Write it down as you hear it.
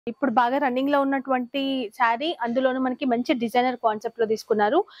ఇప్పుడు బాగా రన్నింగ్ లో ఉన్నటువంటి శారీ, అందులోనూ మనకి మంచి డిజైనర్ కాన్సెప్ట్ లో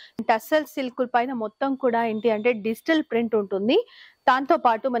తీసుకున్నారు. టస్సల్ సిల్క్ పైన మొత్తం కూడా ఏంటి అంటే డిజిటల్ ప్రింట్ ఉంటుంది. దాంతో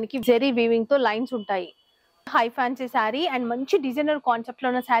పాటు మనకి జెరీ వీవింగ్ తో లైన్స్ ఉంటాయి. హై ఫ్యాన్సీ శారీ అండ్ మంచి డిజైనర్ కాన్సెప్ట్ లో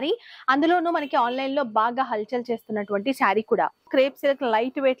ఉన్న శారీ, అందులోనూ మనకి ఆన్లైన్ లో బాగా హల్చల్ చేస్తున్నటువంటి శారీ కూడా. క్రేప్ సిల్క్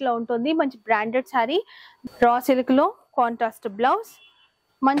లైట్ వెయిట్ లో ఉంటుంది, మంచి బ్రాండెడ్ శారీ. రా సిల్క్ లో కాంట్రాస్ట్ బ్లౌజ్,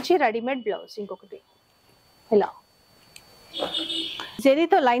 మంచి రెడీమేడ్ బ్లౌజ్. ఇంకొకటి ఇలా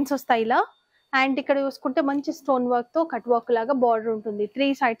జెరీతో లైన్స్ వస్తాయి ఇలా. అండ్ ఇక్కడ చూసుకుంటే మంచి స్టోన్ వర్క్ తో కట్ వర్క్ లాగా బార్డర్ ఉంటుంది. 3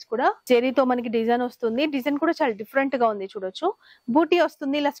 సైడ్స్ కూడా జెరీతో మనకి డిజైన్ వస్తుంది. డిజైన్ కూడా చాలా డిఫరెంట్ గా ఉంది, చూడొచ్చు. బూటీ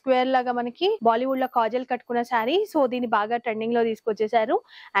వస్తుంది ఇలా స్క్వేర్ లాగా, మనకి బాలీవుడ్ లో కాజల్ కట్టుకున్న శారీ. సో దీన్ని బాగా ట్రెండింగ్ లో తీసుకొచ్చేసారు.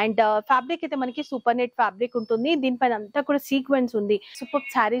 అండ్ ఫ్యాబ్రిక్ అయితే మనకి సూపర్ నెట్ ఫ్యాబ్రిక్ ఉంటుంది. దీనిపైన అంతా కూడా సీక్వెన్స్ ఉంది. సూపర్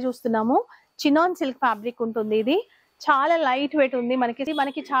శారీ చూస్తున్నాము. చినాన్ సిల్క్ ఫ్యాబ్రిక్ ఉంటుంది. ఇది చాలా లైట్ వెయిట్ ఉంది.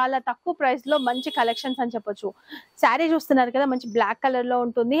 మనకి చాలా తక్కువ ప్రైస్ లో మంచి కలెక్షన్స్ అని చెప్పొచ్చు. శారీ చూస్తున్నారు కదా, మంచి బ్లాక్ కలర్ లో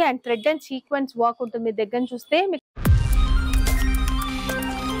ఉంటుంది. And thread and sequence work ఉంటుంది. మీ దగ్గర చూస్తే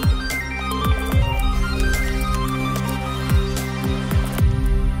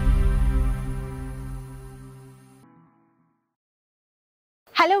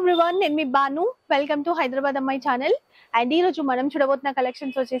హలో ఎవ్రీవన్, నేను మీ బాను. వెల్కమ్ టు హైదరాబాద్ అమ్మాయి ఛానల్. అండ్ ఈ రోజు మనం చూడబోతున్న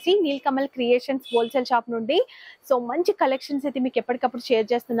కలెక్షన్స్ వచ్చేసి Neel Kamal creations wholesale shop నుండి. సో మంచి కలెక్షన్స్ అయితే మీకు ఎప్పటికప్పుడు షేర్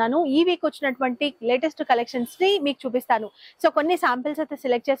చేస్తున్నాను. ఈ వీక్ వచ్చినటువంటి లేటెస్ట్ కలెక్షన్స్ ని మీకు చూపిస్తాను. సో కొన్ని శాంపిల్స్ అయితే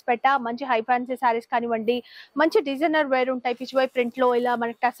సెలెక్ట్ చేసి పెట్టా. మంచి హై ఫ్యాన్సీ శారీస్ కానివ్వండి, మంచి డిజైనర్ వేర్ ఉంటాయి పిచ్వై ప్రింట్ లో, ఇలా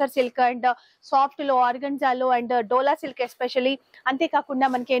మనకి టసర్ సిల్క్ అండ్ సాఫ్ట్ లో, ఆర్గన్జాలో అండ్ డోలా సిల్క్ ఎస్పెషల్లీ. అంతేకాకుండా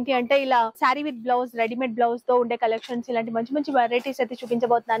మనకి ఏంటి అంటే ఇలా sari with blouse, readymade blouse తో ఉండే కలెక్షన్స్, ఇలాంటి మంచి మంచి వెరైటీస్ అయితే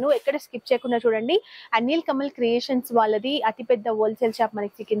చూపించబోతున్నాను. ఎక్కడ స్కిప్ చేయకుండా చూడండి. అండ్ నీల్ కమల్ క్రియేషన్స్ వాళ్ళది అతిపెద్ద హోల్సేల్ షాప్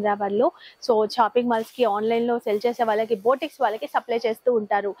మనకి సికింద్రాబాద్ లో. సో షాపింగ్ మాల్స్ కి, ఆన్లైన్ లో సెల్ చేసే వాళ్ళకి, బోటిక్స్ వాళ్ళకి సప్లై చేస్తూ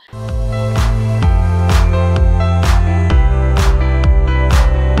ఉంటారు.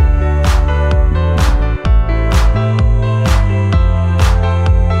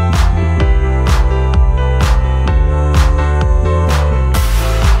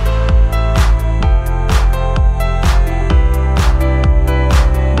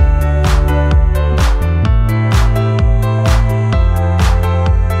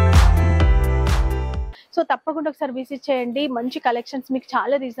 సో తప్పకుండా ఒకసారి విజిట్ చేయండి. మంచి కలెక్షన్స్ మీకు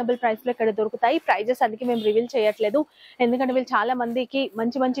చాలా రీజనబుల్ ప్రైస్ లో ఇక్కడ దొరుకుతాయి. ప్రైజెస్ అందుకే మేము రివీల్ చేయట్లేదు, ఎందుకంటే వీళ్ళు చాలా మందికి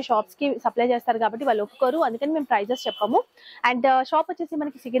మంచి మంచి షాప్స్ కి సప్లై చేస్తారు కాబట్టి వాళ్ళు ఒప్పుకోరు, అందుకని మేము ప్రైజెస్ చెప్పము. అండ్ షాప్ వచ్చేసి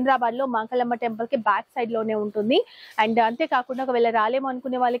మనకి సికింద్రాబాద్ లో మహంకాళమ్మ టెంపుల్ కి బ్యాక్ సైడ్ లోనే ఉంటుంది. అండ్ అంతేకాకుండా ఒకవేళ రాలేమో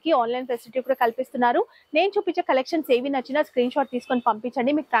అనుకునే వాళ్ళకి ఆన్లైన్ ఫెసిలిటీ కూడా కల్పిస్తున్నారు. నేను చూపించే కలెక్షన్స్ ఏవి నచ్చినా స్క్రీన్ షాట్ తీసుకొని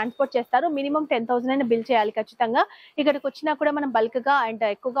పంపించండి, మీకు ట్రాన్స్పోర్ట్ చేస్తారు. మినిమం 10,000 అయినా బిల్ చేయాలి ఖచ్చితంగా. ఇక్కడికి వచ్చినా కూడా మనం బల్క్ గా అండ్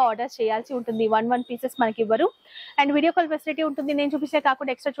ఎక్కువగా ఆర్డర్ చేయాల్సి ఉంటుంది. 1 పీసెస్ మనకి ఇవ్వరు. అండ్ వీడియో కాల్ ఫెసిలిటీ ఉంటుంది. నేను చూపిస్తే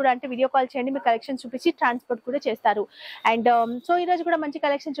కాకుండా ఎక్స్ట్రా చూడాలంటే వీడియో కాల్ చేయండి, మీకు కలెక్షన్ చూపించి ట్రాన్స్పోర్ట్ కూడా చేస్తారు. అండ్ సో ఈ రోజు కూడా మంచి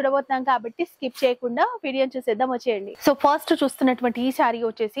కలెక్షన్ చూడబోతున్నాం కాబట్టి స్కిప్ చేయకుండా వీడియో చూసేద్దాం, వచ్చేయండి. సో ఫస్ట్ చూస్తున్నటువంటి ఈ శారీ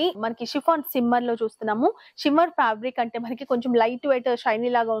వచ్చేసి మనకి షిఫాన్ సిమ్మర్ లో చూస్తున్నాము. షిమ్మర్ ఫ్యాబ్రిక్ అంటే మనకి కొంచెం లైట్ వెయిట్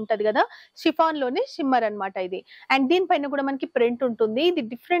షైనీ లాగా ఉంటది కదా, షిఫాన్ లోనే షిమ్మర్ అనమాట ఇది. అండ్ దీనిపైన కూడా మనకి ప్రింట్ ఉంటుంది. ఇది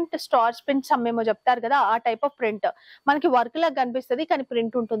డిఫరెంట్ స్టార్స్ ప్రింట్స్ అమ్మేమో చెప్తారు కదా, ఆ టైప్ ఆఫ్ ప్రింట్. మనకి వర్క్ లాగా కనిపిస్తుంది కానీ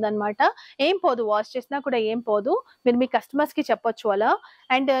ప్రింట్ ఉంటుంది అనమాట. ఏం పోదు, వాష్ చేసినా కూడా ఏం పోదు. మీరు మీ కస్టమర్స్ కి చెప్పొచ్చు అలా.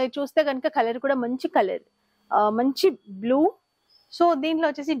 అండ్ చూస్తే కనుక కలర్ కూడా మంచి కలర్, మంచి బ్లూ. సో దీంట్లో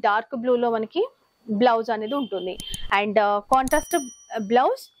వచ్చేసి డార్క్ బ్లూ లో మనకి బ్లౌజ్ అనేది ఉంటుంది. And contrast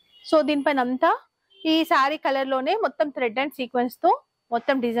blouse. సో దీనిపైన అంతా ఈ శారీ కలర్ లోనే మొత్తం థ్రెడ్ అండ్ సీక్వెన్స్ తో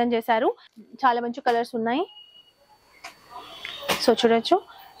మొత్తం డిజైన్ చేశారు. చాలా మంచి కలర్స్ ఉన్నాయి. సో చూడొచ్చు,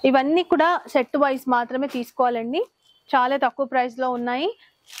 ఇవన్నీ కూడా సెట్ వైజ్ మాత్రమే తీసుకోవాలండి, చాలా తక్కువ ప్రైస్ లో ఉన్నాయి.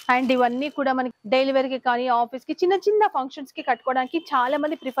 అండ్ ఇవన్నీ కూడా మనకి డైలీ వేర్ కి కానీ, ఆఫీస్ కి, చిన్న చిన్న ఫంక్షన్స్ కి కట్టుకోవడానికి చాలా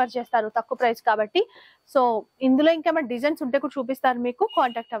మంది ప్రిఫర్ చేస్తారు, తక్కువ ప్రైస్ కాబట్టి. సో ఇందులో ఇంకా మన డిజైన్స్ ఉంటే కూడా చూపిస్తారు, మీకు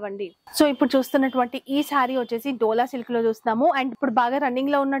కాంటాక్ట్ అవ్వండి. సో ఇప్పుడు చూస్తున్నటువంటి ఈ శారీ వచ్చేసి డోలా సిల్క్ లో చూస్తున్నాము. అండ్ ఇప్పుడు బాగా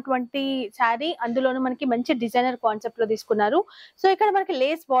రన్నింగ్ లో ఉన్నటువంటి శారీ, అందులోనూ మనకి మంచి డిజైనర్ కాన్సెప్ట్ లో తీసుకున్నారు. సో ఇక్కడ మనకి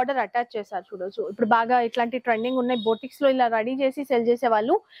లేస్ బార్డర్ అటాచ్ చేశారు, చూడొచ్చు. ఇప్పుడు బాగా ఇట్లాంటి ట్రెండింగ్ ఉన్నాయి, బోటిక్స్ లో ఇలా రెడీ చేసి సెల్ చేసే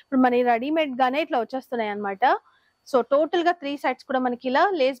వాళ్ళు. ఇప్పుడు మన రెడీమేడ్ గానే ఇట్లా వచ్చేస్తున్నాయి అనమాట. సో టోటల్ గా 3 సైడ్స్ కూడా మనకి ఇలా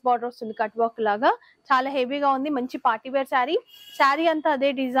లేస్ బార్డర్ వస్తుంది, కట్ వర్క్ లాగా. చాలా హెవీగా ఉంది, మంచి పార్టీ వేర్ శారీ. శారీ అంతా అదే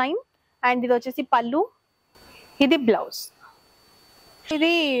డిజైన్. అండ్ ఇది వచ్చేసి పళ్ళు, ఇది బ్లౌజ్.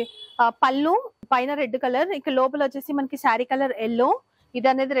 ఇది పళ్ళు పైన రెడ్ కలర్, ఇక లోపల వచ్చేసి మనకి శారీ కలర్ ఎల్లో. ఇది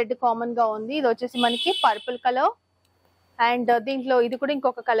అనేది రెడ్ కామన్ గా ఉంది. ఇది వచ్చేసి మనకి పర్పుల్ కలర్. అండ్ దీంట్లో ఇది కూడా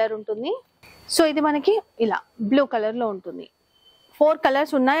ఇంకొక కలర్ ఉంటుంది. సో ఇది మనకి ఇలా బ్లూ కలర్ లో ఉంటుంది. 4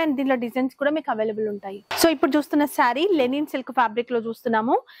 కలర్స్ ఉన్నాయి అండ్ దీనిలో డిజైన్స్ కూడా మీకు అవైలబుల్ ఉంటాయి. సో ఇప్పుడు చూస్తున్న శారీ లెనిన్ సిల్క్ ఫ్యాబ్రిక్ లో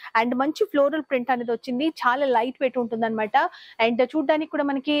చూస్తున్నాము అండ్ మంచి ఫ్లోరల్ ప్రింట్ అనేది వచ్చింది. చాలా లైట్ వెయిట్ ఉంటుంది అనమాట. అండ్ చూడడానికి కూడా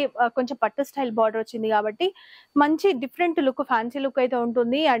మనకి కొంచెం పట్టు స్టైల్ బార్డర్ వచ్చింది కాబట్టి మంచి డిఫరెంట్ లుక్, ఫ్యాన్సీ లుక్ అయితే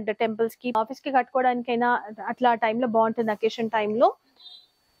ఉంటుంది. అండ్ టెంపుల్స్ కి, ఆఫీస్ కి కట్టుకోవడానికైనా అట్లా టైంలో బాగుంటుంది, అకేషన్ టైంలో.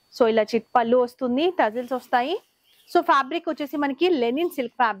 సో ఇలా చిట్ పళ్ళు వస్తుంది, టజిల్స్ వస్తాయి. సో ఫ్యాబ్రిక్ వచ్చేసి మనకి లెనిన్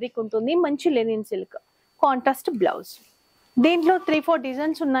సిల్క్ ఫ్యాబ్రిక్ ఉంటుంది, మంచి లెనిన్ సిల్క్. Contrast blouse. దీంట్లో 3-4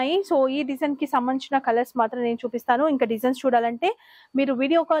 డిజైన్స్ ఉన్నాయి. సో ఈ డిజైన్ కి సంబంధించిన కలర్స్ మాత్రం నేను చూపిస్తాను. ఇంకా డిజైన్స్ చూడాలంటే మీరు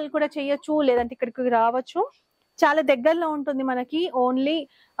వీడియో కాల్ కూడా చేయొచ్చు, లేదంటే ఇక్కడికి రావచ్చు. చాలా దగ్గరలో ఉంటుంది మనకి. ఓన్లీ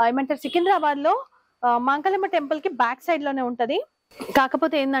ఏమంటారు, సికింద్రాబాద్ లో మాంకలమ్మ టెంపుల్ కి బ్యాక్ సైడ్ లోనే ఉంటది.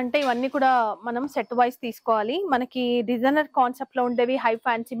 కాకపోతే ఏంటంటే ఇవన్నీ కూడా మనం సెట్ వైజ్ తీసుకోవాలి. మనకి డిజైనర్ కాన్సెప్ట్ లో ఉండేవి హై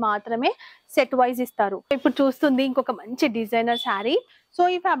ఫ్యాన్సీ మాత్రమే సెట్ వైజ్ ఇస్తారు. ఇప్పుడు చూస్తుంది ఇంకొక మంచి డిజైనర్ శారీ. సో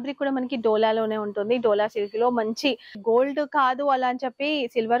ఈ ఫ్యాబ్రిక్ కూడా మనకి డోలాలోనే ఉంటుంది, డోలా సిల్క్ లో. మంచి గోల్డ్ కాదు అలా అని చెప్పి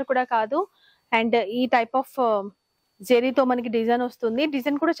సిల్వర్ కూడా కాదు. అండ్ ఈ టైప్ ఆఫ్ జెరీతో మనకి డిజైన్ వస్తుంది.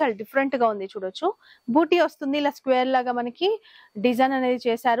 డిజైన్ కూడా చాలా డిఫరెంట్ గా ఉంది, చూడొచ్చు. బూటీ వస్తుంది, ఇలా స్క్వేర్ లాగా మనకి డిజైన్ అనేది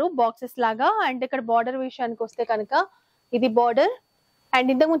చేశారు, బాక్సెస్ లాగా. అండ్ ఇక్కడ బార్డర్ విషయానికి వస్తే కనుక ఇది బార్డర్. అండ్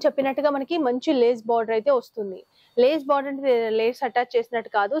ఇంతకుముందు చెప్పినట్టుగా మనకి మంచి లేస్ బార్డర్ అయితే వస్తుంది. లేస్ బార్డర్ అంటే లేస్ అటాచ్ చేసినట్టు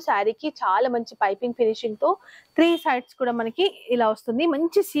కాదు, శారీకి చాలా మంచి పైపింగ్ ఫినిషింగ్ తో 3 సైడ్స్ కూడా మనకి ఇలా వస్తుంది.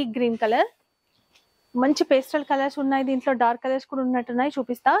 మంచి సీ గ్రీన్ కలర్, మంచి పేస్టల్ కలర్స్ ఉన్నాయి దీంట్లో, డార్క్ కలర్స్ కూడా ఉన్నట్టున్నాయి,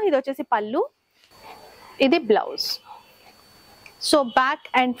 చూపిస్తా. ఇది వచ్చేసి పళ్ళు, ఇది blouse. So back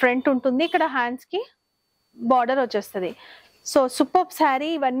and front ఉంటుంది, ఇక్కడ హ్యాండ్స్ కి బార్డర్ వచ్చేస్తుంది. So super sari.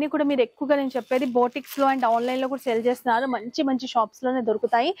 ఇవన్నీ కూడా మీరు ఎక్కువగా నేను చెప్పేది బోటిక్స్ లో అండ్ ఆన్లైన్ లో కూడా సెల్ చేస్తున్నారు, మంచి మంచి షాప్స్ లోనే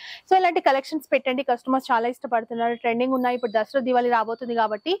దొరుకుతాయి. సో ఇలాంటి కలెక్షన్స్ పెట్టండి, కస్టమర్స్ చాలా ఇష్టపడుతున్నారు. ట్రెండింగ్ ఉన్నాయి, ఇప్పుడు దసరా దివాళీ రాబోతుంది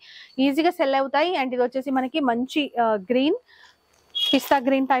కాబట్టి ఈజీగా సెల్ అవుతాయి. అండ్ ఇది వచ్చేసి మనకి మంచి green, pista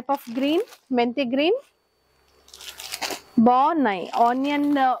green type of green, మెంతి గ్రీన్, బాగున్నాయి. ఆనియన్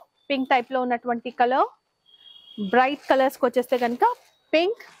పింక్ టైప్ లో ఉన్నటువంటి కలర్. బ్రైట్ కలర్స్ కి వచ్చేస్తే కనుక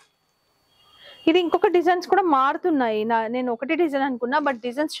పింక్. ఇది ఇంకొక డిజైన్స్ కూడా మారుతున్నాయి. నేను ఒకటి డిజైన్ అనుకున్నా, బట్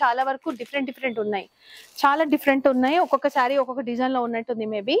డిజైన్స్ చాలా వరకు డిఫరెంట్ ఉన్నాయి, చాలా డిఫరెంట్ ఉన్నాయి. ఒక్కొక్క శారీ ఒక్కొక్క డిజైన్ లో ఉన్నట్టుంది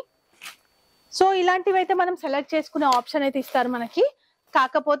మేబీ. సో ఇలాంటివి అయితే మనం సెలెక్ట్ చేసుకునే ఆప్షన్ అయితే ఇస్తారు మనకి.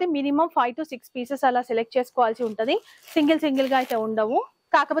 కాకపోతే మినిమం 5 to 6 పీసెస్ అలా సెలెక్ట్ చేసుకోవాల్సి ఉంటుంది, సింగిల్ గా అయితే ఉండవు.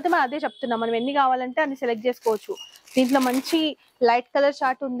 కాకపోతే మనం అదే చెప్తున్నాం, మనం ఎన్ని కావాలంటే అన్ని సెలెక్ట్ చేసుకోవచ్చు. దీంట్లో మంచి లైట్ కలర్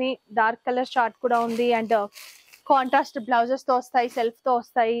చార్ట్ ఉంది, డార్క్ కలర్ చార్ట్ కూడా ఉంది. అండ్ కాంట్రాస్ట్ బ్లౌజెస్ తో వస్తాయి, సెల్ఫ్ తో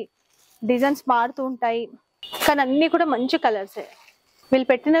వస్తాయి, డిజైన్స్ మారుతూ ఉంటాయి. కానీ అన్ని కూడా మంచి కలర్సే. వీళ్ళు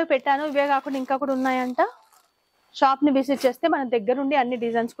పెట్టినవి పెట్టాను, ఇవే కాకుండా ఇంకా కూడా ఉన్నాయంట. షాప్ ని విజిట్ చేస్తే మన దగ్గరుండి అన్ని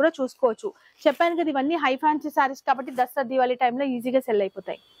డిజైన్స్ కూడా చూసుకోవచ్చు. చెప్పాను కదా, ఇవన్నీ హై ఫ్యాన్సీ సారీస్ కాబట్టి దసరా దివాళీ టైంలో ఈజీగా సెల్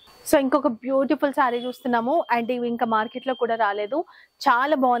అయిపోతాయి. సో ఇంకొక బ్యూటిఫుల్ శారీ చూస్తున్నాము. అండ్ ఇవి ఇంకా మార్కెట్ లో కూడా రాలేదు,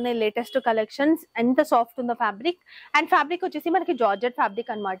 చాలా బాగున్నాయి లేటెస్ట్ కలెక్షన్స్. ఎంత సాఫ్ట్ ఉందో ఫ్యాబ్రిక్. అండ్ ఫ్యాబ్రిక్ వచ్చేసి మనకి జార్జెట్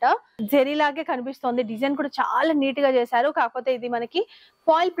ఫ్యాబ్రిక్ అనమాట. జెరీ లాగే కనిపిస్తుంది, డిజైన్ కూడా చాలా నీట్ గా చేశారు. కాకపోతే ఇది మనకి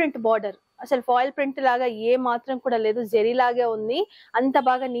ఫాయిల్ ప్రింట్ బార్డర్, అసలు ఫాయిల్ ప్రింట్ లాగా ఏ మాత్రం కూడా లేదు, జెరీ లాగే ఉంది. అంత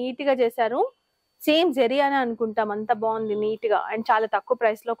బాగా నీట్ గా చేశారు. సేమ్ జెరీ అని అనుకుంటాం, అంత బాగుంది నీట్ గా. అండ్ చాలా తక్కువ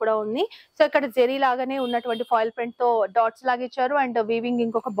ప్రైస్ లో కూడా ఉంది. సో ఇక్కడ జెరీ లాగానే ఉన్నటువంటి ఫాయిల్ ప్రింట్ తో డాట్స్ లాగా ఇచ్చారు. అండ్ వీవింగ్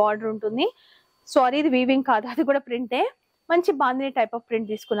ఇంకొక బార్డర్ ఉంటుంది. సారీ, ఇది వీవింగ్ కాదు, అది కూడా ప్రింటే. మంచి బాందిని టైప్ ఆఫ్ ప్రింట్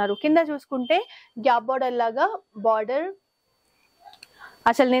తీసుకున్నారు. కింద చూసుకుంటే గ్యాప్ బార్డర్ లాగా బార్డర్.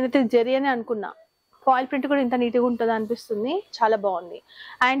 అసలు నేనైతే జెరీ అని అనుకున్నా, ఫాయిల్ ప్రింట్ కూడా ఇంత నీట్ గా ఉంటుంది అనిపిస్తుంది, చాలా బాగుంది.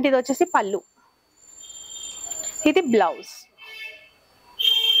 అండ్ ఇది వచ్చేసి పళ్ళు, ఇది బ్లౌజ్.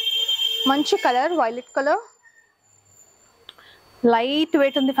 మంచి colour, violet colour, light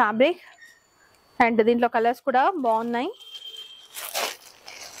weight ఉంది ఫ్యాబ్రిక్. అండ్ దీంట్లో కలర్స్ కూడా బాగున్నాయి,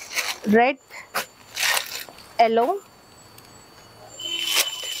 red, yellow,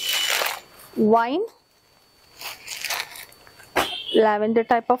 wine, lavender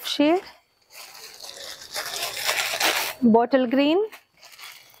type of shade, bottle green,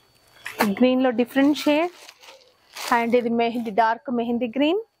 green లో డిఫరెంట్ షేడ్. అండ్ ఇది mehndi, dark mehndi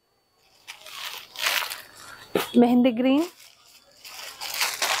green, mehndi green,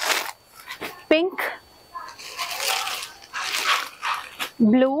 pink,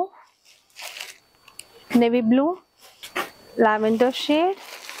 blue, navy blue, lavender shade,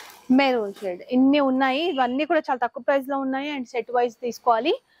 maroon shade. ఇన్ని ఉన్నాయి, ఇవన్నీ కూడా చాలా తక్కువ ప్రైస్ లో ఉన్నాయి. అండ్ సెట్ వైజ్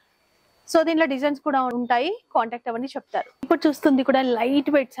తీసుకోవాలి. సో దీంట్లో డిజైన్స్ కూడా ఉంటాయి, కాంటాక్ట్ అవన్నీ చెప్తారు. ఇప్పుడు చూస్తుంది కూడా light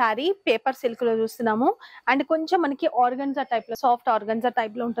weight sari, paper silk లో చూస్తున్నాము. అండ్ కొంచెం మనకి ఆర్గన్జా టైప్ లో, సాఫ్ట్ ఆర్గన్జా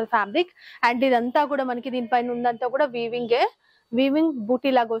టైప్ లో ఉంటుంది ఫ్యాబ్రిక్. అండ్ ఇదంతా కూడా మనకి దీనిపైన ఉందంతా కూడా వీవింగ్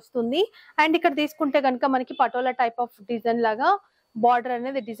బూటీ లాగా వస్తుంది. అండ్ ఇక్కడ తీసుకుంటే కనుక మనకి పటోలా టైప్ ఆఫ్ డిజైన్ లాగా బార్డర్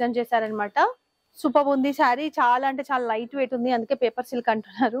అనేది డిజైన్ చేశారనమాట. సూపర్ ఉంది శారీ, చాలా అంటే చాలా లైట్ వెయిట్ ఉంది, అందుకే పేపర్ సిల్క్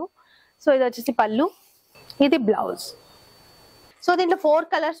అంటున్నారు. సో ఇది వచ్చేసి పళ్ళు, ఇది బ్లౌజ్. సో దీంట్లో 4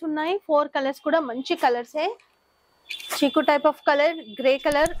 కలర్స్ ఉన్నాయి. 4 కలర్స్ కూడా మంచి కలర్సే. చీకు type of colour, grey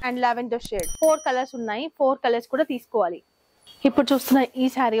colour and lavender shade. 4 colours ఉన్నాయి. 4 కలర్స్ కూడా తీసుకోవాలి. ఇప్పుడు చూస్తున్న ఈ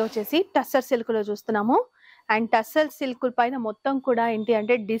శారీ వచ్చేసి టస్సర్ సిల్క్ లో చూస్తున్నాము. అండ్ టస్సర్ సిల్క్ పైన మొత్తం కూడా ఏంటి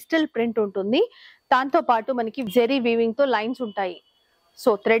అంటే డిజిటల్ ప్రింట్ ఉంటుంది. దాంతో పాటు మనకి జెరీ వీవింగ్ తో లైన్స్ ఉంటాయి. సో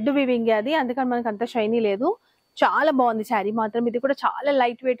థ్రెడ్ వీవింగ్ అది, అందుకని మనకు అంత షైనీ లేదు. చాలా బాగుంది శారీ మాత్రం. ఇది కూడా చాలా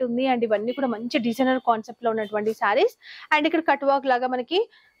లైట్ వెయిట్ ఉంది. అండ్ ఇవన్నీ కూడా మంచి డిజైనర్ కాన్సెప్ట్ లో ఉన్నటువంటి శారీస్. అండ్ ఇక్కడ కట్ వర్క్ లాగా మనకి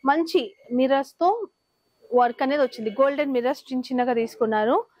మంచి మిర్రర్స్ తో వర్క్ అనేది వచ్చింది. గోల్డెన్ మిర్రర్స్ చిన్న చిన్నగా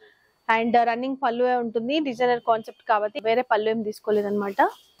తీసుకున్నారు. అండ్ రన్నింగ్ పళ్ళు ఉంటుంది. డిజైనర్ కాన్సెప్ట్ కాబట్టి వేరే పళ్ళు ఏం తీసుకోలేదు అనమాట.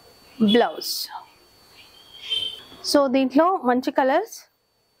 బ్లౌజ్. సో దీంట్లో మంచి కలర్స్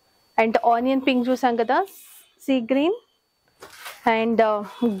అండ్ ఆనియన్ పింక్ చూసాం కదా, sea green and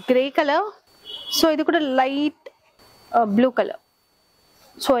grey colour. So ఇది కూడా లైట్ బ్లూ కలర్.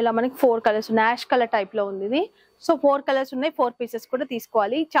 సో ఇలా మనకి 4 కలర్స్ ఉన్నాయి. యాష్ కలర్ టైప్ లో ఉంది ఇది. సో 4 కలర్స్ ఉన్నాయి. 4 పీసెస్ కూడా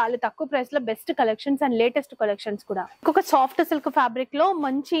తీసుకోవాలి. చాలా తక్కువ ప్రైస్ లో best collections and latest collections కూడా. ఇంకొక సాఫ్ట్ సిల్క్ ఫ్యాబ్రిక్ లో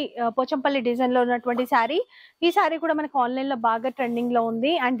మంచి పోచంపల్లి డిజైన్ లో ఉన్నటువంటి శారీ. ఈ శారీ కూడా మనకి ఆన్లైన్ లో బాగా ట్రెండింగ్ లో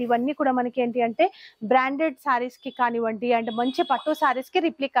ఉంది. అండ్ ఇవన్నీ కూడా మనకి ఏంటి అంటే బ్రాండెడ్ శారీస్ కి కానివ్వండి, అండ్ మంచి పట్టు శారీస్ కి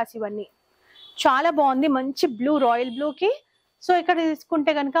రిప్లికాస్ ఇవన్నీ. చాలా బాగుంది. మంచి బ్లూ, రాయల్ బ్లూ కి. సో ఇక్కడ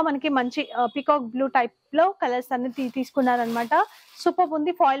తీసుకుంటే కనుక మనకి మంచి పికాక్ బ్లూ టైప్ లో కలర్స్ అన్ని తీసుకున్నారనమాట. సూపర్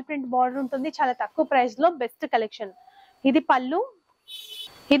ఉంది. ఫాయిల్ ప్రింట్ బార్డర్ ఉంటుంది. చాలా తక్కువ ప్రైస్ లో బెస్ట్ కలెక్షన్. ఇది పళ్ళు,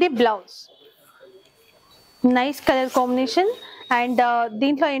 ఇది blouse. Nice colour combination. And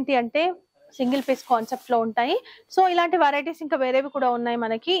దీంట్లో ఏంటి అంటే సింగిల్ పీస్ కాన్సెప్ట్ లో ఉంటాయి. సో ఇలాంటి వెరైటీస్ ఇంకా వేరేవి కూడా ఉన్నాయి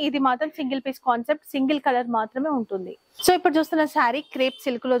మనకి. ఇది మాత్రం single piece concept, single colour మాత్రమే ఉంటుంది. సో ఇప్పుడు చూస్తున్న శారీ క్రేప్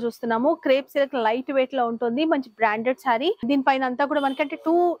సిల్క్ లో చూస్తున్నాము. క్రేప్ సిల్క్ లైట్ వెయిట్ లో ఉంటుంది. మంచి బ్రాండెడ్ శారీ. దీనిపైన అంతా కూడా మనకంటే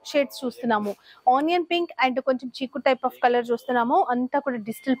 2 షేడ్స్ చూస్తున్నాము. ఆనియన్ పింక్ అండ్ కొంచెం చీకు టైప్ ఆఫ్ కలర్ చూస్తున్నాము. అంతా కూడా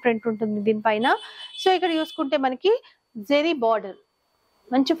డిజిటల్ ప్రింట్ ఉంటుంది దీనిపైన. సో ఇక్కడ చూసుకుంటే మనకి జెరీ బార్డర్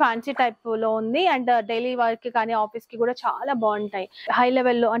మంచి ఫ్యాన్సీ టైప్ లో ఉంది. అండ్ డైలీ వర్క్ కానీ ఆఫీస్ కి కూడా చాలా బాగుంటాయి. హై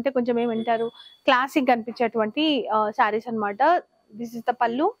లెవెల్లో అంటే కొంచెం ఏమంటారు క్లాసిక్ కనిపించేటువంటి శారీస్ అన్నమాట. దిస్ ఇస్ ద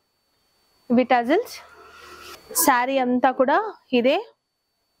పళ్ళు విత్ టజిల్స్. శారీ అంతా కూడా ఇదే.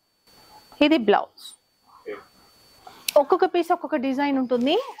 ఇది బ్లౌజ్. ఒక్కొక్క పీస్ ఒక్కొక్క డిజైన్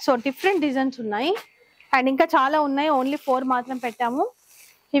ఉంటుంది. సో డిఫరెంట్ డిజైన్స్ ఉన్నాయి. అండ్ ఇంకా చాలా ఉన్నాయి. ఓన్లీ 4 మాత్రం పెట్టాము.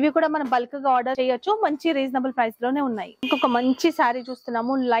 ఇవి కూడా మనం బల్క్ గా ఆర్డర్ చేయొచ్చు. మంచి రీజనబుల్ ప్రైస్ లోనే ఉన్నాయి. ఇంకొక మంచి శారీ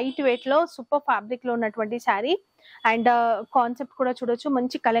చూస్తున్నాము. లైట్ వెయిట్ లో సూపర్ ఫ్యాబ్రిక్ లో ఉన్నటువంటి శారీ. అండ్ కాన్సెప్ట్ కూడా చూడొచ్చు.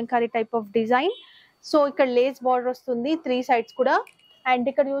 మంచి Kalamkari type of design. So ఇక్కడ లేస్ బార్డర్ వస్తుంది 3 సైడ్స్ కూడా. అండ్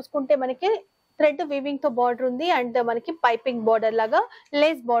ఇక్కడ చూసుకుంటే మనకి థ్రెడ్ వీవింగ్ తో బార్డర్ ఉంది. అండ్ మనకి పైపింగ్ బార్డర్ లాగా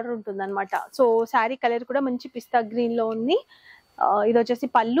లేస్ బార్డర్ ఉంటుంది అనమాట. సో శారీ కలర్ కూడా మంచి పిస్తా గ్రీన్ లో ఉంది. ఇది వచ్చేసి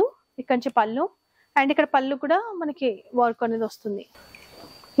పళ్ళు. ఇక్కడ నుంచి పళ్ళు. అండ్ ఇక్కడ పళ్ళు కూడా మనకి వర్క్ అనేది వస్తుంది.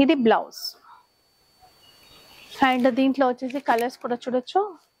 ఇది బ్లౌజ్. అండ్ దీంట్లో వచ్చేసి కలర్స్ కూడా చూడొచ్చు.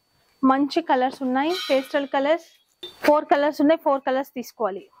 మంచి కలర్స్ ఉన్నాయి. పేస్టల్ కలర్స్ 4 కలర్స్ ఉన్నాయి. 4 కలర్స్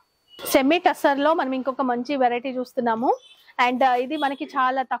తీసుకోవాలి. సెమీ టస్సర్ లో మనం ఇంకొక మంచి వెరైటీ చూస్తున్నాము. అండ్ ఇది మనకి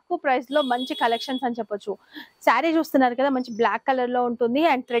చాలా తక్కువ ప్రైస్ లో మంచి కలెక్షన్స్ అని చెప్పొచ్చు. శారీ చూస్తున్నారు కదా, మంచి బ్లాక్ కలర్ లో ఉంటుంది.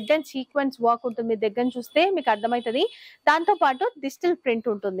 And thread and sequence work ఉంటుంది. దగ్గర చూస్తే మీకు అర్థమవుతుంది. దాంతో పాటు డిజిటల్ ప్రింట్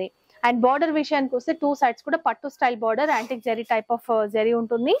ఉంటుంది. అండ్ బార్డర్ విషయానికి వస్తే 2 సైడ్స్ కూడా పట్టు style border, antique zari type of zari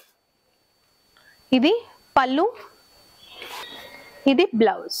ఉంటుంది. ఇది పళ్ళు, ఇది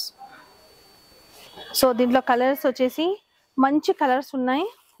బ్లౌజ్. సో దీంట్లో కలర్స్ వచ్చేసి మంచి కలర్స్ ఉన్నాయి.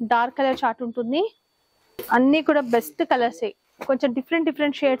 డార్క్ కలర్ చార్ట్ ఉంటుంది. అన్ని కూడా బెస్ట్ కలర్సే. కొంచెం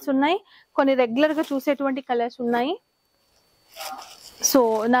డిఫరెంట్ షేడ్స్ ఉన్నాయి. కొన్ని రెగ్యులర్ గా చూసేటువంటి కలర్స్ ఉన్నాయి. సో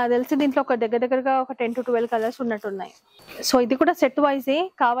నాకు తెలిసి దీంట్లో ఒక దగ్గరగా ఒక 10 to 12 కలర్స్ ఉన్నట్టున్నాయి. సో ఇది కూడా సెట్ వైజే.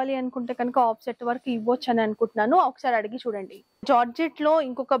 కావాలి అనుకుంటే కనుక ఆఫ్ సెట్ వరకు ఇవ్వచ్చు అని అనుకుంటున్నాను. ఒకసారి అడిగి చూడండి. జార్జెట్ లో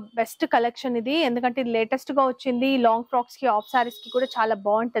ఇంకొక బెస్ట్ కలెక్షన్ ఇది. ఎందుకంటే ఇది లేటెస్ట్ గా వచ్చింది. లాంగ్ ఫ్రాక్స్ కి, ఆఫ్ సారీస్ కి కూడా చాలా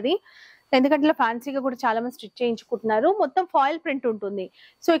బాగుంటది. ఎందుకంటే ఇలా ఫ్యాన్సీగా కూడా చాలా మంది స్టిచ్ చేయించుకుంటున్నారు. మొత్తం ఫాయిల్ ప్రింట్ ఉంటుంది.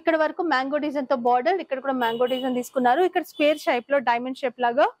 సో ఇక్కడ వరకు మ్యాంగో డిజైన్ తో బార్డర్, ఇక్కడ కూడా మ్యాంగో డిజైన్ తీసుకున్నారు. ఇక్కడ స్క్వేర్ షేప్ లో డైమండ్ షేప్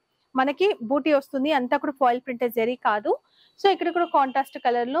లాగా మనకి బూటీ వస్తుంది. అంతా కూడా ఫాయిల్ ప్రింట్ జరీ కాదు. సో ఇక్కడ కూడా కాంట్రాస్ట్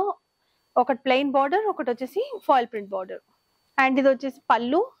కలర్ లో ఒకటి ప్లెయిన్ బార్డర్, ఒకటి వచ్చేసి ఫాయిల్ ప్రింట్ బార్డర్. అండ్ ఇది వచ్చేసి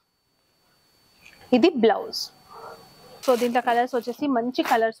పళ్ళు, ఇది బ్లౌజ్. సో దీంట్లో కలర్స్ వచ్చేసి మంచి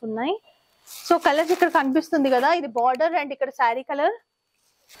కలర్స్ ఉన్నాయి. సో కలర్స్ ఇక్కడ కనిపిస్తుంది కదా, ఇది బార్డర్. అండ్ ఇక్కడ sari colour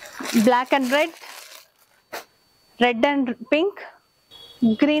black and red, red and pink,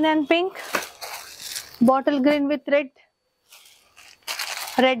 green and pink, bottle green with red,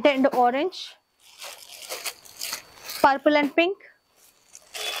 red and orange, purple and pink,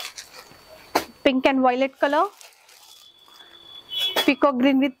 pink and violet color, peacock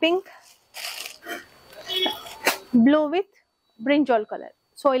green with pink, blue with brinjal color.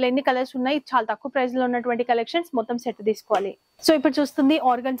 So ఇలా ఎన్ని colours ఉన్నాయి, చాలా తక్కువ price లో ఉన్నటువంటి collections, మొత్తం set తీసుకోవాలి. So ఇప్పుడు చూస్తుంది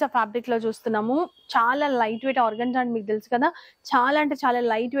ఆర్గన్జా ఫ్యాబ్రిక్ లో చూస్తున్నాము. చాలా లైట్ వెయిట్ ఆర్గన్జా అని మీకు తెలుసు కదా, చాలా అంటే చాలా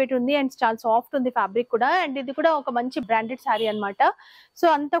లైట్ వెయిట్ ఉంది అండ్ చాలా సాఫ్ట్ ఉంది ఫ్యాబ్రిక్ కూడా. అండ్ ఇది కూడా ఒక మంచి బ్రాండెడ్ శారీ అన్నమాట. సో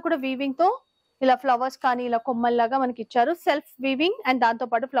అంతా కూడా వీవింగ్ తో ఇలా ఫ్లవర్స్ కానీ ఇలా కొమ్మల్లాగా మనకి ఇచ్చారు, సెల్ఫ్ వీవింగ్ అండ్ దాంతో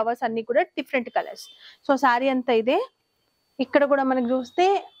పాటు ఫ్లవర్స్ అన్ని కూడా డిఫరెంట్ కలర్స్. సో శారీ అంతా ఇదే. ఇక్కడ కూడా మనకి చూస్తే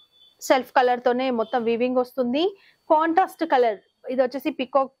సెల్ఫ్ కలర్ తోనే మొత్తం వీవింగ్ వస్తుంది. కాంట్రాస్ట్ కలర్, ఇది వచ్చేసి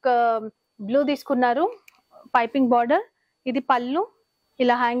పికాక్ బ్లూ తీసుకున్నారు, పైపింగ్ బార్డర్, ఇది పళ్ళు,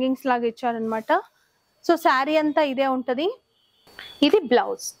 ఇలా హ్యాంగింగ్స్ లాగా ఇచ్చారనమాట. సో శారీ అంతా ఇదే ఉంటది. ఇది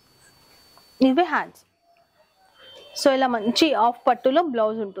బ్లౌజ్, ఇవే హ్యాండ్స్. సో ఇలా మంచి ఆఫ్ పట్టులో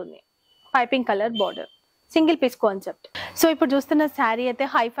బ్లౌజ్ ఉంటుంది, piping colour border, single piece concept. So ఇప్పుడు చూస్తున్న శారీ అయితే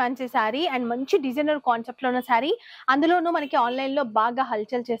హై ఫ్యాన్సీ శారీ అండ్ మంచి డిజైనర్ కాన్సెప్ట్ లో ఉన్న శారీ, అందులోనూ మనకి ఆన్లైన్ లో బాగా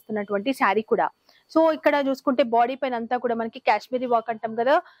హల్చల్ చేస్తున్నటువంటి శారీ కూడా. సో ఇక్కడ చూసుకుంటే బాడీ పైన అంతా కూడా మనకి కాశ్మీరీ వర్క్ అంటాం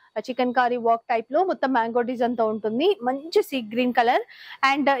కదా, చికెన్ కారీ వర్క్ టైప్ లో మొత్తం మ్యాంగో డిజైన్ తో ఉంటుంది, మంచి సీ గ్రీన్ కలర్.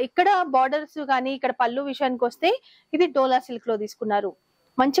 అండ్ ఇక్కడ బార్డర్స్ కానీ ఇక్కడ పళ్ళు విషయానికి వస్తే ఇది డోలా సిల్క్ లో తీసుకున్నారు.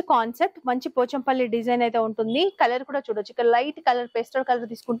 మంచి కాన్సెప్ట్, మంచి పోచంపల్లి డిజైన్ అయితే ఉంటుంది. కలర్ కూడా చూడొచ్చు, ఇక్కడ లైట్ కలర్ పేస్టల్ కలర్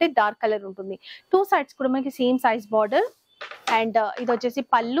తీసుకుంటే డార్క్ కలర్ ఉంటుంది. టూ సైడ్స్ కూడా మనకి సేమ్ సైజ్ బార్డర్. అండ్ ఇది వచ్చేసి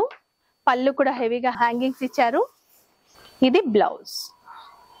పళ్ళు, పళ్ళు కూడా హెవీగా హ్యాంగింగ్స్ ఇచ్చారు. ఇది బ్లౌజ్,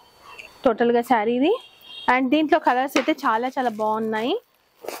 టోటల్ గా శారీ ఇది. అండ్ దీంట్లో కలర్స్ అయితే చాలా చాలా బాగున్నాయి.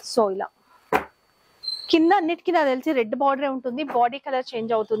 సో ఇలా కింద అన్నిటికీ నాకు తెలిసి రెడ్ బార్డరే ఉంటుంది, బాడీ కలర్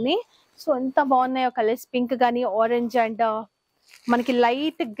చేంజ్ అవుతుంది. సో ఎంత బాగున్నాయో కలర్స్, పింక్ కానీ ఆరెంజ్ అండ్ మనకి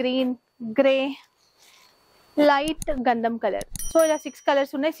లైట్ గ్రీన్, గ్రే, లైట్ గంధం కలర్. సో ఇలా 6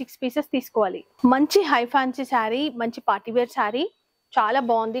 కలర్స్ ఉన్నాయి, 6 పీసెస్ తీసుకోవాలి. మంచి హై ఫ్యాన్సీ శారీ, మంచి పార్టీవేర్ శారీ, చాలా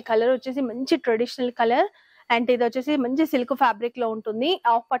బాగుంది. కలర్ వచ్చేసి మంచి ట్రెడిషనల్ కలర్ అండ్ ఇది వచ్చేసి మంచి సిల్క్ ఫ్యాబ్రిక్ లో ఉంటుంది,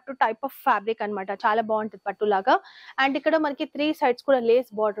 ఆఫ్ పట్టు టైప్ ఆఫ్ ఫ్యాబ్రిక్ అనమాట, చాలా బాగుంటుంది పట్టు లాగా. అండ్ ఇక్కడ మనకి 3 సైడ్స్ కూడా లేస్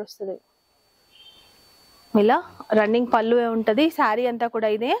బార్డర్ వస్తుంది, ఇలా రన్నింగ్ పళ్ళు ఉంటది. శారీ అంతా కూడా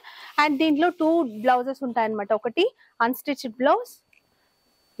ఇదే. అండ్ దీంట్లో 2 బ్లౌజెస్ ఉంటాయన్నమాట, ఒకటి అన్స్టిచ్డ్ బ్లౌజ్,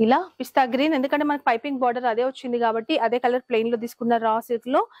 ఇలా పిస్తా గ్రీన్, ఎందుకంటే మనకి పైపింగ్ బార్డర్ అదే వచ్చింది కాబట్టి అదే కలర్ ప్లెయిన్ లో తీసుకున్న రా సిల్క్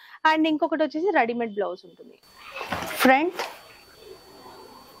లో. అండ్ ఇంకొకటి వచ్చేసి రెడీమేడ్ బ్లౌజ్ ఉంటుంది. ఫ్రంట్,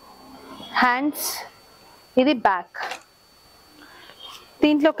 హ్యాండ్స్, ఇది బ్యాక్.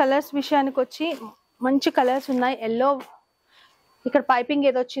 దీంట్లో కలర్స్ విషయానికి వచ్చి మంచి కలర్స్ ఉన్నాయి. ఎల్లో, ఇక్కడ పైపింగ్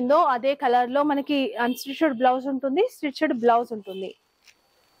ఏదో వచ్చిందో అదే కలర్ లో మనకి అన్స్టిచ్డ్ బ్లౌజ్ ఉంటుంది, స్టిచ్డ్ బ్లౌజ్ ఉంటుంది.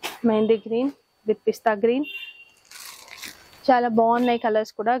 Mehndi green with pista green, చాలా బాగున్నాయి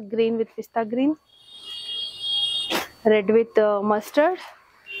కలర్స్ కూడా. Green with pista green, red with mustard,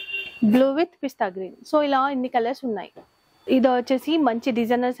 blue with pista green. So ఇలా ఇన్ని కలర్స్ ఉన్నాయి. ఇది వచ్చేసి మంచి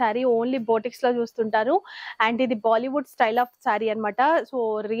డిజైనర్ శారీ, ఓన్లీ బోటిక్స్ లో చూస్తుంటారు. అండ్ ఇది బాలీవుడ్ స్టైల్ ఆఫ్ శారీ అనమాట. సో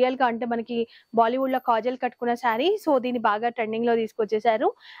రియల్ గా అంటే మనకి బాలీవుడ్ లో కాజల్ కట్టుకున్న శారీ. సో దీన్ని బాగా ట్రెండింగ్ లో తీసుకొచ్చేసారు.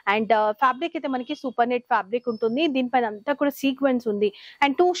 అండ్ ఫ్యాబ్రిక్ అయితే మనకి సూపర్ నెట్ ఫ్యాబ్రిక్ ఉంటుంది. దీనిపైన అంతా కూడా సీక్వెన్స్ ఉంది.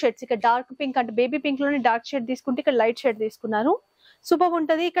 అండ్ 2 షేడ్స్, ఇక్కడ డార్క్ పింక్ అంటే బేబీ పింక్ లోనే డార్క్ షేడ్ తీసుకుంటే ఇక్కడ లైట్ షేడ్ తీసుకున్నారు. సూపర్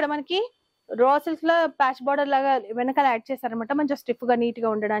ఉంటది. ఇక్కడ మనకి రా సిల్క్ లో ప్యాచ్ బార్డర్ లాగా వెనకాల యాడ్ చేశారనమాట, మంచిగా స్టిఫ్ గా నీట్ గా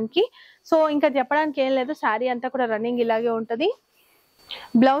ఉండడానికి. సో ఇంకా చెప్పడానికి ఏం లేదు, శారీ అంతా కూడా రన్నింగ్ ఇలాగే ఉంటది.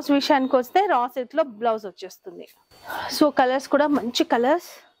 బ్లౌజ్ విషయానికి వస్తే రా సిల్క్ లో బ్లౌజ్ వచ్చేస్తుంది. సో కలర్స్ కూడా మంచి కలర్స్,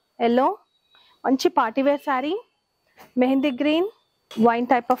 ఎల్లో, మంచి party wear sari, mehndi green, wine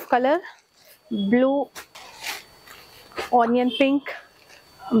type of colour, blue, onion pink,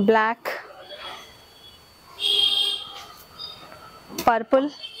 black, purple,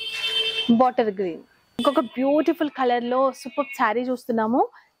 barter green. ఇంకొక బ్యూటిఫుల్ కలర్ లో సూపర్ శారీ చూస్తున్నాము.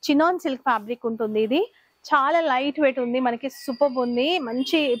 చినాన్ సిల్క్ ఫ్యాబ్రిక్ ఉంటుంది. ఇది చాలా లైట్ వెయిట్ ఉంది, మనకి సూపర్ ఉంది.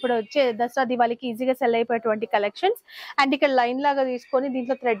 మంచి ఇప్పుడు వచ్చే దసరా దివాళీకి ఈజీగా సెల్ అయిపోయేటువంటి కలెక్షన్స్. అండ్ ఇక్కడ లైన్ లాగా తీసుకొని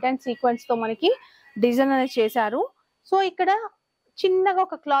దీంట్లో థ్రెడ్ అండ్ సీక్వెన్స్ తో మనకి డిజైన్ అనేది చేశారు. సో ఇక్కడ చిన్నగా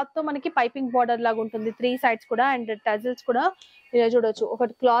ఒక క్లాత్ తో మనకి పైపింగ్ బార్డర్ లాగా ఉంటుంది, 3 సైడ్స్ కూడా. అండ్ టజిల్స్ కూడా ఇలా చూడొచ్చు,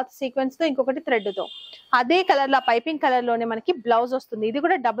 ఒకటి క్లాత్ సీక్వెన్స్ తో, ఇంకొకటి థ్రెడ్ తో. అదే కలర్ లో పైపింగ్ కలర్ లోనే మనకి బ్లౌజ్ వస్తుంది. ఇది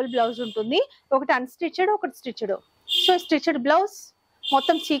కూడా డబుల్ బ్లౌజ్ ఉంటుంది, ఒకటి అన్స్టిచ్డ్, ఒకటి స్టిచ్డ్. సో స్టిచ్డ్ బ్లౌజ్,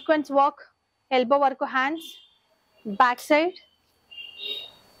 మొత్తం సీక్వెన్స్ వర్క్, ఎల్బో వరకు hands, back side.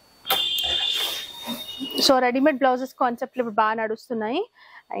 So readymade blouses కాన్సెప్ట్లు ఇప్పుడు బాగా నడుస్తున్నాయి.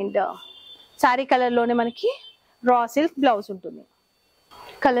 అండ్ శారీ కలర్ లోనే మనకి రా సిల్క్ బ్లౌజ్ ఉంటుంది.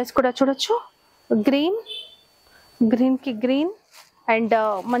 కలర్స్ కూడా చూడొచ్చు, గ్రీన్, గ్రీన్ కి గ్రీన్ అండ్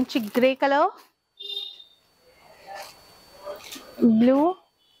మంచి grey colour, blue,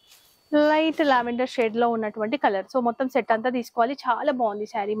 light lavender shade లో ఉన్నటువంటి కలర్. సో మొత్తం సెట్ అంతా తీసుకోవాలి, చాలా బాగుంది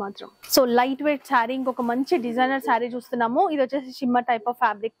శారీ మాత్రం. సో లైట్ వెయిట్ శారీ, ఇంకొక మంచి డిజైనర్ శారీ చూస్తున్నాము. ఇది వచ్చేసి షిమ్మర్ టైప్ ఆఫ్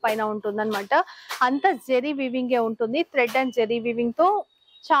ఫ్యాబ్రిక్ పైన ఉంటుంది అనమాట. అంతా జెరీ వీవింగ్ ఉంటుంది, థ్రెడ్ అండ్ జెరీ వీవింగ్ తో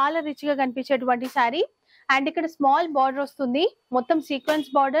చాలా రిచ్ గా కనిపించేటువంటి శారీ. అండ్ ఇక్కడ స్మాల్ బార్డర్ వస్తుంది, మొత్తం sequence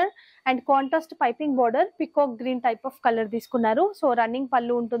border and contrast piping border, peacock green type of colour తీసుకున్నారు. సో రన్నింగ్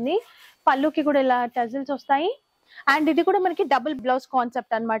పళ్ళు ఉంటుంది, పళ్ళుకి కూడా ఇలా టజిల్స్ వస్తాయి. అండ్ ఇది కూడా మనకి డబుల్ బ్లౌజ్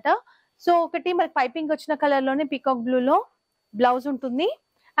కాన్సెప్ట్ అన్నమాట. సో ఒకటి మనకి పైపింగ్ వచ్చిన కలర్ లోనే పికాక్ బ్లూ లో బ్లౌజ్ ఉంటుంది,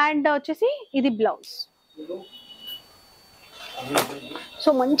 అండ్ వచ్చేసి ఇది బ్లౌజ్. సో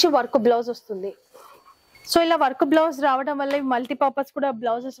మంచి వర్క్ బ్లౌజ్ వస్తుంది. సో ఇలా వర్క్ బ్లౌజ్ రావడం వల్ల మల్టీపర్పస్ కూడా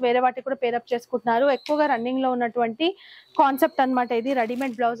బ్లౌజెస్ వేరే వాటికి కూడా పేరప్ చేసుకుంటున్నారు. ఎక్కువగా రన్నింగ్ లో ఉన్నటువంటి కాన్సెప్ట్ అన్నమాట ఇది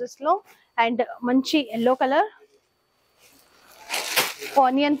రెడీమేడ్ బ్లౌజెస్ లో. అండ్ మంచి yellow colour,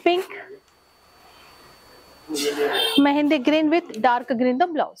 onion pink, mehndi green with dark green తో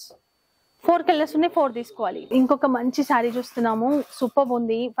బ్లౌజ్. 4 కలర్స్ ఉన్నాయి, 4 తీసుకోవాలి. ఇంకొక మంచి శారీ చూస్తున్నాము, సూపర్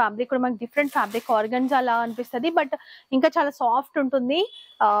ఉంది. ఫ్యాబ్రిక్ కూడా మనకి డిఫరెంట్ ఫ్యాబ్రిక్, ఆర్గన్జా అలా అనిపిస్తుంది, బట్ ఇంకా చాలా సాఫ్ట్ ఉంటుంది.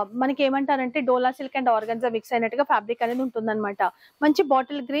 మనకి ఏమంటారంటే డోలా సిల్క్ అండ్ ఆర్గన్జా మిక్స్ అయినట్టుగా ఫ్యాబ్రిక్ అనేది ఉంటుంది అనమాట. మంచి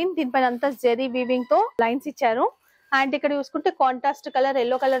బాటిల్ గ్రీన్, దీనిపైన అంతా జెరీ వీవింగ్ తో లైన్స్ ఇచ్చారు. అండ్ ఇక్కడ చూసుకుంటే కాంట్రాస్ట్ కలర్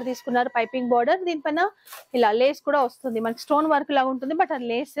ఎల్లో కలర్ తీసుకున్నారు, పైపింగ్ బార్డర్, దీనిపైన ఇలా లేస్ కూడా వస్తుంది, మనకి స్టోన్ వర్క్ లాగా ఉంటుంది బట్ అది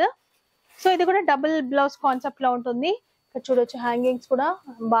లేస్. సో ఇది కూడా డబుల్ బ్లౌజ్ కాన్సెప్ట్ లా ఉంటుంది. ఇక్కడ చూడొచ్చు హ్యాంగింగ్స్ కూడా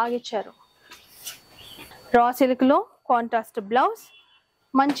బాగా ఇచ్చారు. రా సిల్క్ లో కాంట్రాస్ట్ బ్లౌజ్,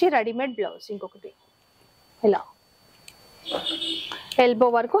 మంచి రెడీమేడ్ బ్లౌజ్. ఇంకొకటి ఇలా ఎల్బో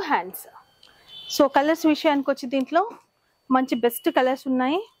వరకు హ్యాండ్స్. సో కలర్స్ విషయానికి వచ్చి దీంట్లో మంచి బెస్ట్ కలర్స్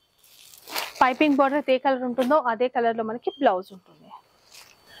ఉన్నాయి. పైపింగ్ బార్డర్ ఏ కలర్ ఉంటుందో అదే కలర్ లో మనకి బ్లౌజ్ ఉంటుంది.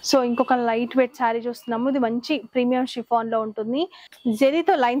 సో ఇంకొక లైట్ వెయిట్ శారీ చూస్తున్నాము, ఇది మంచి ప్రీమియం షిఫాన్ లో ఉంటుంది,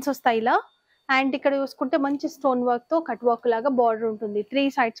 జెరీతో లైన్స్ వస్తాయి ఇలా. అండ్ ఇక్కడ చూసుకుంటే మంచి స్టోన్ వర్క్ తో కట్ వర్క్ లాగా బార్డర్ ఉంటుంది, 3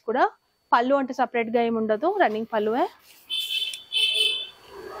 సైడ్స్ కూడా. పళ్ళు అంటే సపరేట్ గా ఏమి ఉండదు, రన్నింగ్ పళ్ళువే.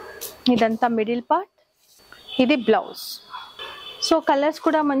 ఇదంతా మిడిల్ పార్ట్, ఇది బ్లౌజ్. సో కలర్స్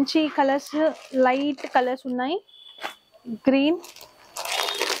కూడా మంచి కలర్స్, లైట్ కలర్స్ ఉన్నాయి, గ్రీన్,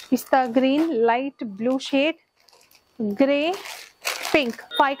 పిస్తా green, light blue shade, grey, pink.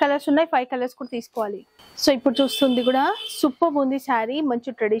 5 colours ఉన్నాయి, 5 కలర్స్ కూడా తీసుకోవాలి. సో ఇప్పుడు చూస్తుంది కూడా సూపర్ ఉంది శారీ, మంచి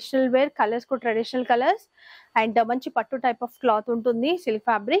ట్రెడిషనల్ వేర్, కలర్స్ కూడా ట్రెడిషనల్ కలర్స్. అండ్ మంచి పట్టు టైప్ ఆఫ్ క్లాత్ ఉంటుంది, సిల్క్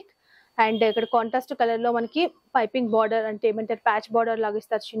ఫ్యాబ్రిక్. అండ్ ఇక్కడ కాంట్రాస్ట్ కలర్ లో మనకి పైపింగ్ బార్డర్ అంటే ఏమంటారు ప్యాచ్ బార్డర్ లాగా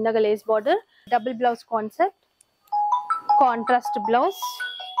ఇస్తారు, చిన్నగా lace border. Double blouse concept, contrast blouse,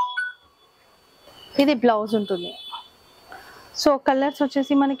 ఇది బ్లౌజ్ ఉంటుంది. సో కలర్స్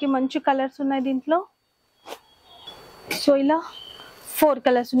వచ్చేసి మనకి మంచి కలర్స్ ఉన్నాయి దీంట్లో. సో ఇలా 4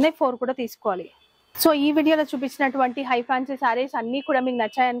 కలర్స్ ఉన్నాయి, 4 కూడా తీసుకోవాలి. సో ఈ వీడియోలో చూపించినటువంటి హై ఫ్యాన్సీ సారీస్ అన్ని కూడా మీకు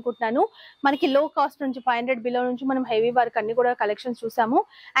నచ్చాయి అనుకుంటున్నాను. మనకి లో కాస్ట్ నుంచి 500 బిలో నుంచి మనం హెవీ వర్క్ అన్ని కూడా కలెక్షన్స్ చూసాము.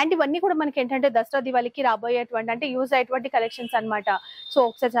 అండ్ ఇవన్నీ కూడా మనకి ఏంటంటే దసరా దివాళీకి రాబోయేటువంటి అంటే యూజ్ అయ్యేటువంటి కలెక్షన్స్ అనమాట. సో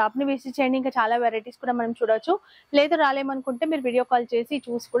ఒకసారి షాప్ని విజిట్ చేయండి, ఇంకా చాలా వెరైటీస్ కూడా మనం చూడొచ్చు. లేదు రాలేమనుకుంటే మీరు వీడియో కాల్ చేసి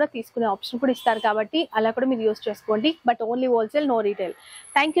చూసి కూడా తీసుకునే ఆప్షన్ కూడా ఇస్తారు, కాబట్టి అలా కూడా మీరు యూజ్ చేసుకోండి. But only wholesale, no retail.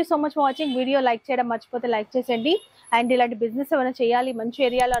 Thank you so much for watching. Video like చేయడం మర్చిపోతే లైక్ చేసేయండి. అండ్ ఇలాంటి బిజినెస్ ఏమైనా చేయాలి మంచి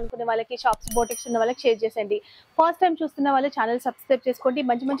ఏరియాలో అనుకునే వాళ్ళకి, షాప్స్ బోటిక్స్ ఉన్న వాళ్ళకి షేర్ చేసేయండి. ఫస్ట్ టైం చూస్తున్న వాళ్ళు ఛానల్ సబ్స్క్రైబ్ చేసుకోండి.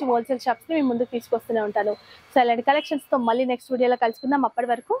 మంచి మంచి హోల్సేల్ షాప్స్ ని మేము ముందుకు తీసుకొస్తూనే ఉంటాను. సో ఇలాంటి కలెక్షన్స్ తో మళ్ళీ నెక్స్ట్ వీడియోలో కలుసుకుందాం. అప్పటి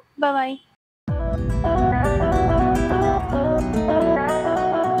వరకు బాయ్.